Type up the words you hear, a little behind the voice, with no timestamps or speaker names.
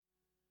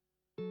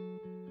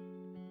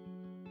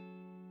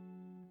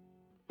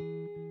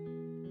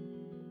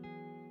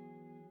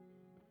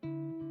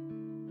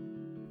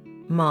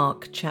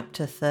Mark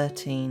chapter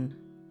 13.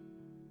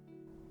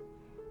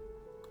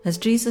 As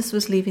Jesus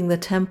was leaving the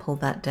temple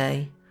that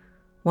day,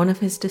 one of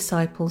his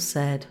disciples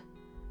said,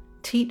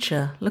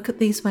 "Teacher, look at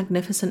these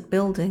magnificent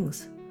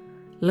buildings.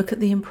 Look at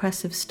the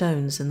impressive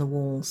stones in the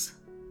walls."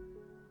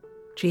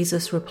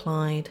 Jesus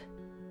replied,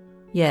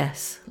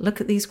 "Yes, look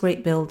at these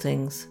great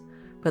buildings,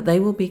 but they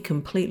will be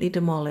completely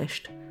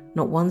demolished.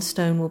 Not one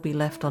stone will be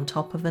left on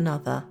top of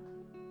another."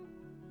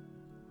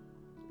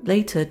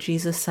 Later,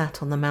 Jesus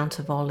sat on the Mount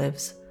of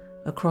Olives,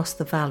 across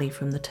the valley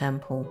from the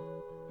temple.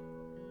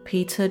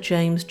 Peter,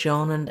 James,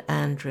 John, and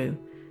Andrew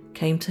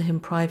came to him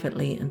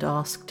privately and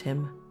asked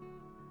him,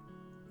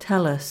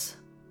 "Tell us,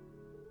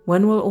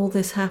 when will all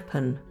this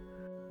happen?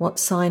 What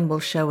sign will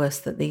show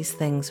us that these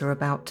things are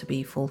about to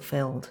be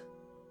fulfilled?"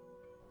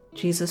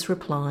 Jesus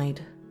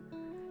replied,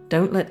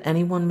 "Don't let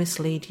anyone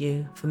mislead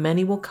you, for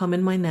many will come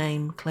in my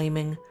name,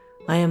 claiming,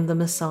 'I am the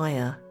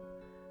Messiah.'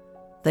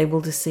 They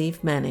will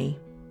deceive many.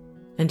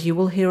 And you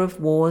will hear of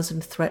wars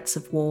and threats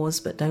of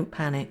wars, but don't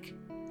panic.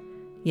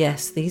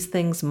 Yes, these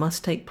things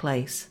must take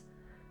place,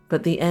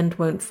 but the end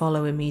won't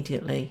follow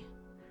immediately.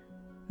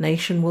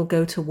 Nation will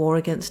go to war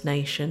against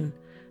nation,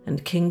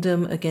 and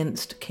kingdom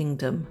against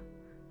kingdom.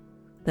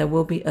 There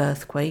will be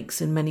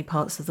earthquakes in many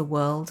parts of the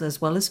world, as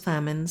well as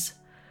famines,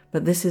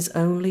 but this is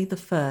only the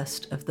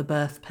first of the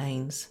birth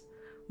pains,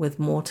 with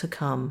more to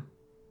come.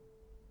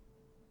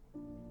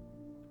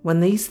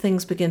 When these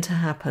things begin to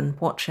happen,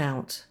 watch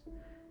out.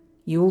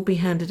 You will be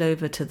handed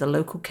over to the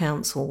local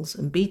councils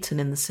and beaten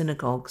in the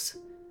synagogues.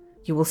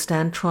 You will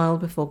stand trial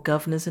before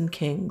governors and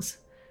kings,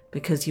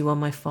 because you are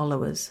my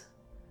followers.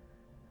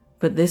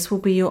 But this will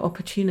be your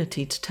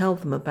opportunity to tell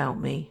them about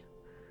me,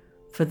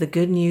 for the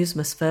good news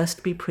must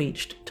first be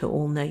preached to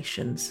all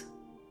nations.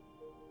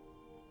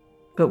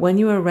 But when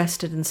you are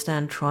arrested and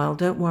stand trial,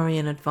 don't worry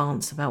in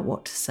advance about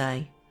what to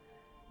say.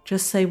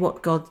 Just say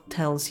what God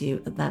tells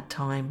you at that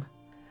time,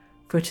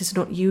 for it is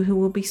not you who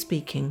will be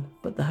speaking,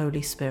 but the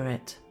Holy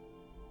Spirit.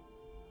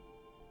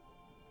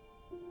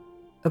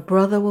 A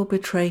brother will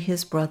betray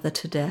his brother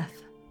to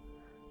death.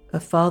 A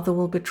father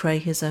will betray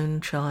his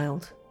own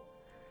child,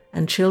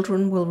 and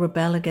children will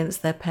rebel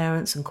against their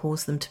parents and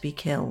cause them to be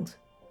killed.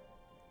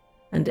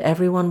 And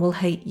everyone will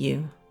hate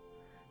you,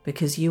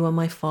 because you are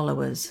my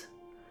followers,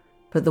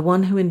 but the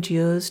one who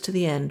endures to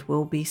the end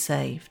will be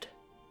saved.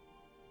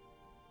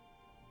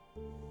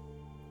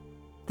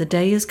 The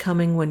day is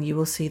coming when you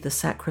will see the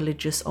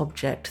sacrilegious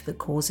object that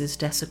causes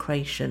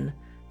desecration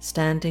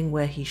standing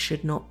where he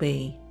should not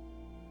be.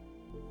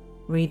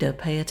 Reader,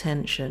 pay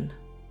attention.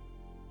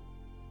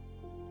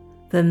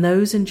 Then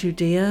those in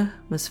Judea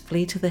must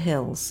flee to the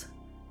hills.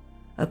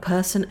 A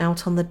person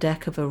out on the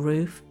deck of a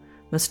roof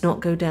must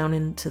not go down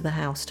into the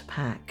house to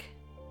pack.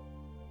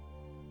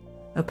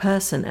 A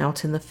person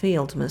out in the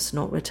field must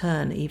not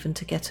return even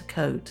to get a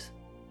coat.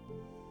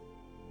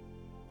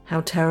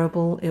 How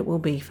terrible it will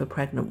be for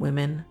pregnant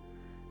women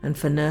and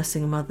for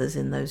nursing mothers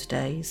in those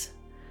days,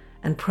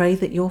 and pray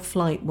that your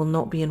flight will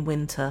not be in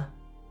winter,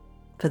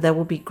 for there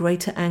will be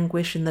greater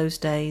anguish in those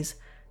days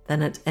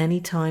than at any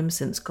time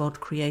since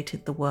God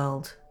created the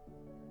world.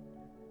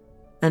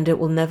 And it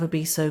will never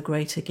be so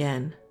great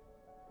again.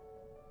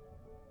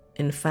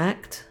 In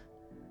fact,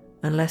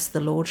 unless the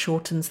Lord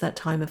shortens that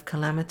time of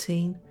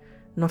calamity,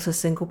 not a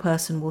single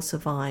person will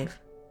survive.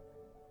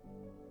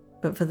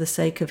 But for the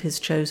sake of his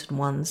chosen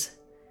ones,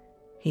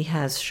 he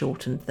has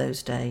shortened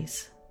those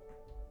days.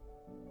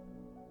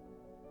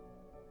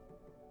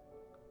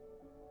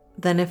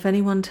 Then if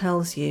anyone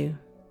tells you,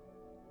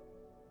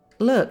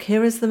 "Look,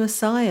 here is the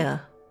Messiah,"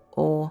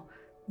 or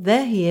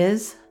 "There he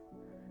is,"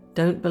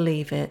 don't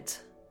believe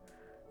it.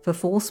 For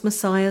false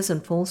messiahs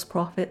and false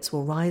prophets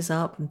will rise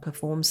up and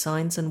perform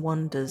signs and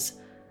wonders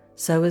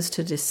so as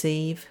to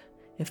deceive,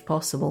 if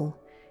possible,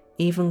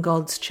 even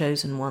God's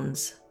chosen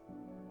ones.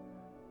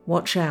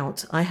 Watch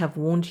out, I have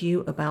warned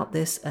you about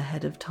this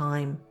ahead of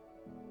time.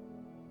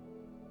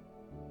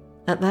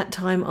 At that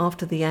time,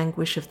 after the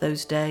anguish of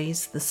those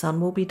days, the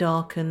sun will be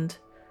darkened,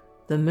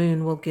 the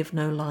moon will give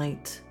no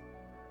light,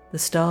 the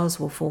stars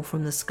will fall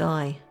from the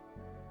sky,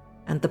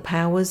 and the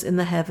powers in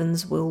the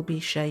heavens will be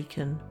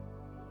shaken.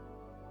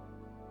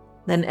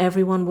 Then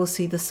everyone will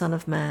see the Son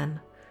of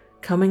Man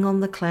coming on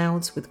the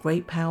clouds with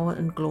great power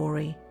and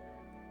glory,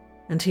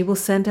 and he will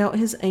send out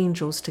his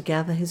angels to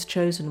gather his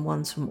chosen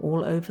ones from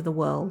all over the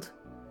world,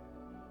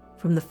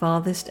 from the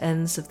farthest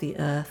ends of the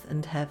earth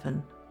and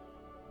heaven.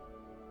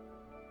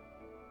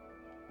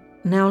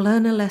 Now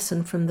learn a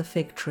lesson from the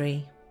fig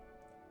tree.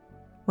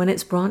 When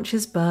its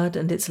branches bud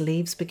and its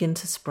leaves begin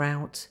to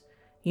sprout,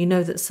 you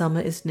know that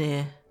summer is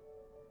near.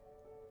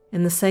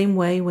 In the same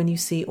way, when you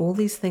see all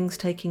these things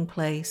taking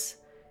place,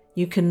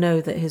 you can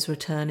know that his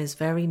return is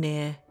very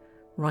near,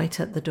 right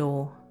at the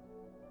door.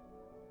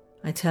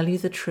 I tell you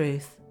the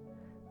truth,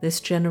 this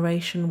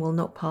generation will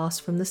not pass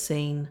from the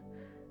scene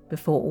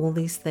before all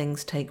these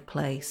things take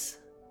place.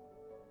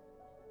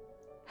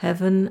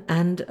 Heaven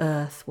and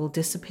earth will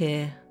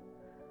disappear,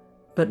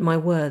 but my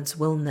words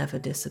will never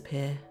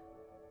disappear.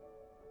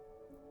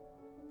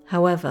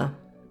 However,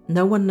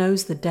 no one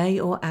knows the day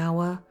or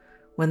hour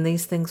when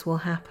these things will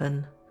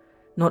happen,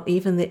 not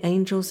even the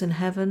angels in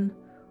heaven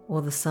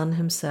or the Son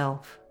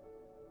himself.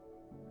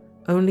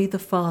 Only the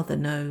Father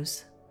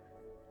knows,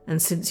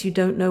 and since you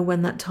don't know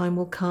when that time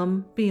will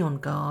come, be on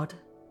guard.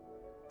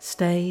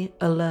 Stay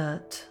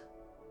alert.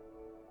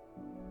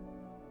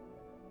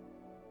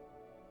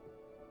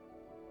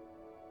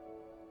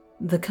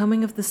 The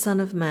coming of the Son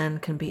of Man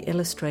can be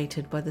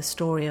illustrated by the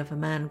story of a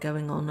man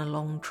going on a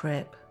long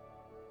trip.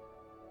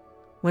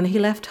 When he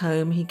left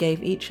home, he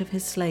gave each of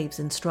his slaves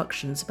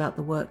instructions about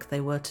the work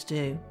they were to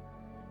do,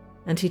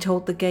 and he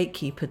told the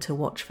gatekeeper to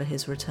watch for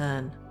his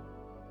return.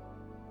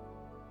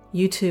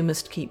 You too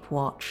must keep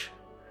watch,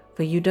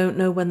 for you don't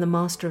know when the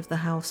master of the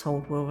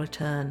household will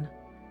return,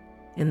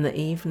 in the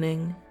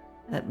evening,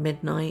 at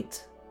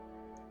midnight,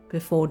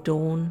 before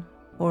dawn,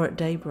 or at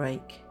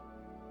daybreak.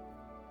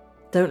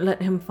 Don't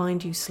let him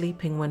find you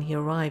sleeping when he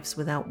arrives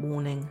without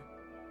warning.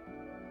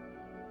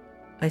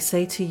 I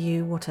say to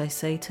you what I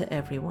say to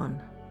everyone.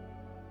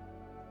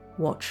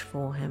 Watch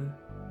for him.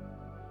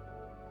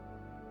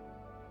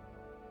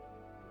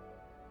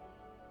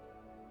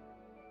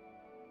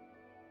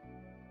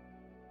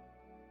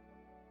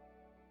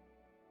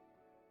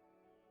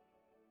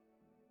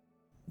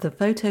 The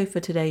photo for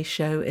today's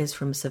show is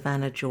from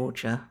Savannah,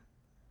 Georgia.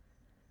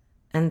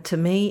 And to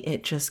me,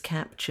 it just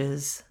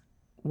captures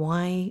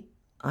why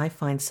I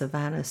find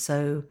Savannah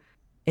so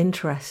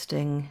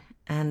interesting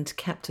and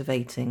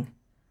captivating.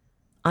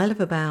 I live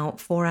about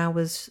 4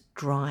 hours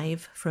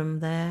drive from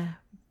there,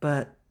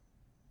 but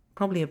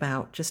probably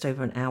about just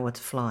over an hour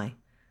to fly.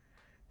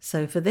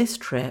 So for this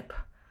trip,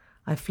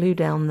 I flew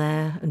down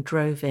there and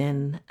drove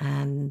in,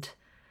 and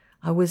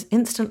I was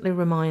instantly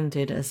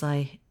reminded as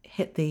I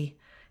hit the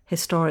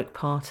historic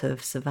part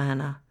of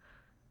Savannah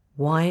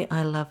why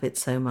I love it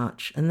so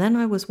much. And then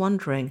I was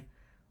wondering,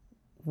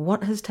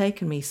 what has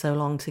taken me so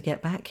long to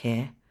get back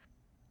here?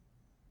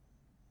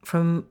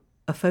 From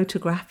a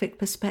photographic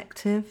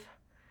perspective,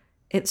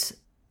 it's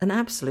an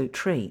absolute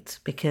treat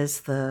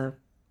because the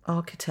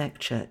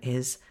architecture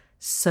is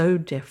so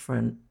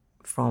different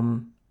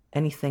from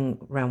anything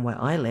around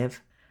where I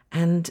live,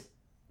 and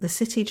the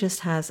city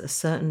just has a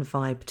certain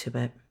vibe to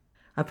it.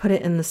 I put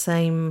it in the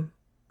same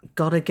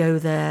gotta go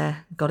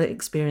there, gotta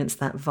experience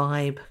that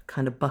vibe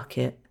kind of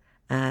bucket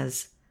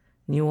as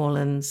New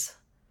Orleans,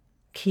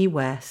 Key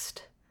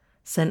West,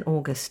 St.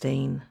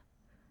 Augustine,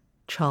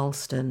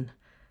 Charleston.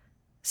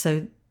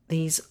 So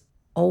these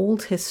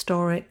old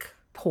historic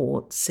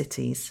port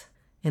cities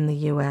in the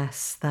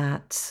US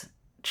that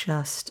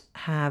just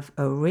have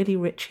a really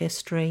rich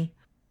history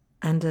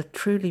and are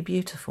truly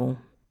beautiful.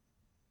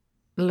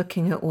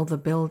 Looking at all the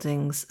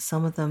buildings,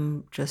 some of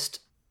them just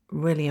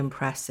really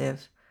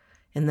impressive.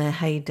 In their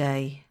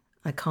heyday,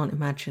 I can't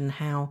imagine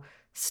how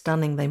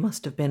stunning they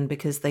must have been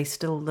because they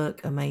still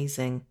look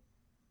amazing.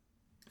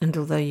 And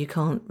although you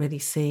can't really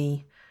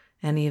see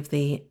any of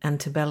the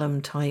antebellum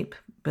type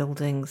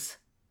buildings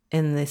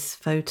in this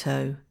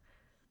photo,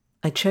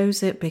 I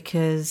chose it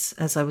because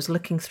as I was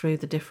looking through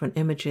the different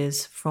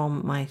images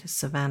from my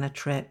Savannah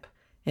trip,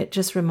 it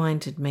just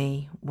reminded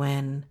me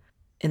when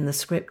in the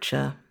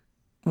scripture,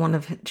 one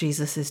of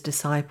Jesus'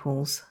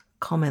 disciples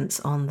comments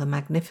on the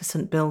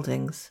magnificent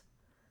buildings,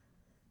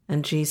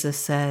 and Jesus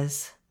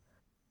says,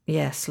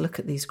 yes, look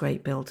at these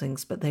great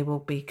buildings, but they will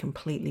be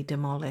completely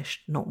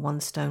demolished. Not one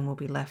stone will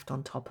be left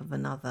on top of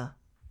another.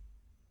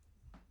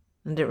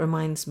 And it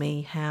reminds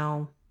me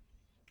how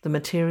the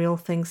material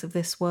things of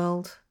this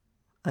world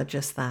are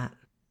just that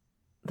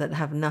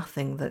have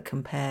nothing that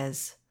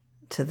compares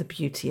to the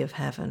beauty of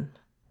heaven.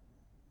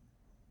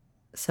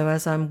 So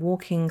as I'm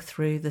walking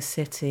through the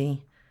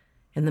city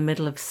in the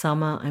middle of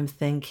summer, I'm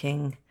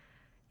thinking,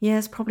 yeah,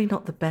 it's probably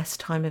not the best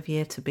time of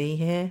year to be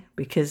here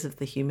because of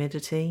the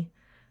humidity.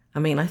 I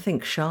mean, I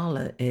think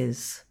Charlotte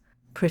is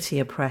pretty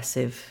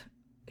oppressive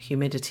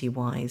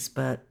humidity-wise,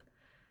 but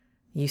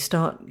you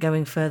start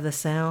going further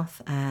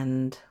south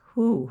and,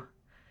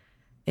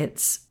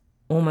 it's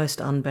almost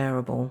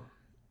unbearable.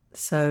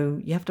 So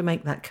you have to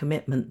make that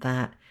commitment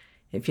that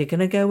if you're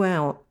going to go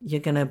out, you're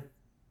going to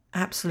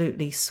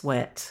absolutely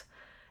sweat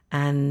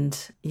and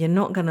you're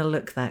not going to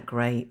look that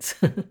great.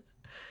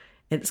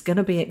 It's going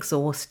to be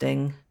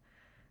exhausting,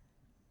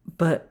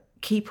 but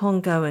keep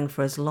on going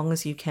for as long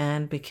as you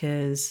can,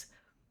 because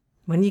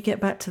when you get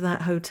back to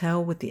that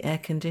hotel with the air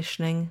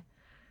conditioning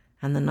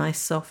and the nice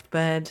soft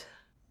bed,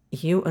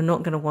 you are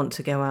not going to want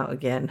to go out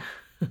again.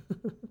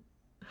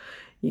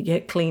 You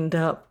get cleaned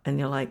up and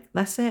you're like,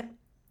 that's it.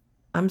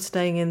 I'm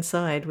staying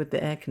inside with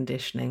the air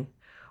conditioning.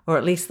 Or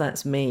at least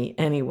that's me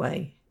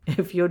anyway.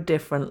 If you're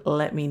different,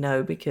 let me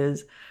know,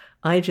 because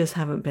I just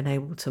haven't been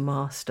able to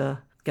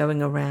master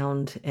going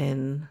around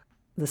in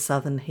the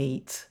southern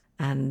heat,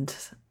 and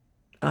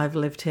I've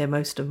lived here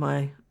most of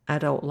my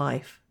adult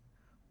life.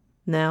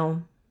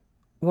 Now,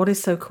 what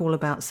is so cool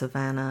about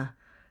Savannah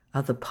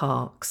are the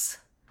parks.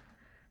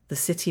 The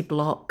city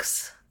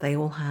blocks, they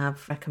all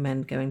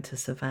recommend going to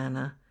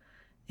Savannah.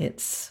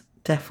 It's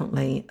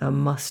definitely a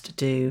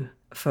must-do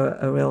for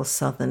a real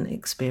southern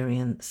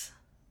experience.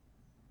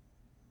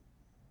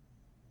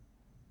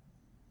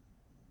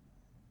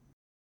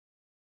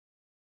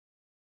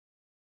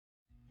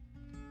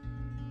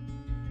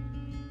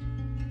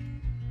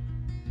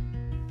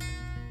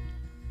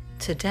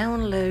 To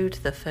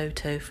download the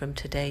photo from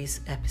today's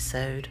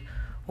episode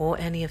or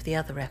any of the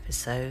other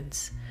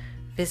episodes,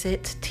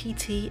 visit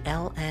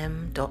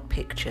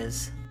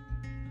ttlm.pictures.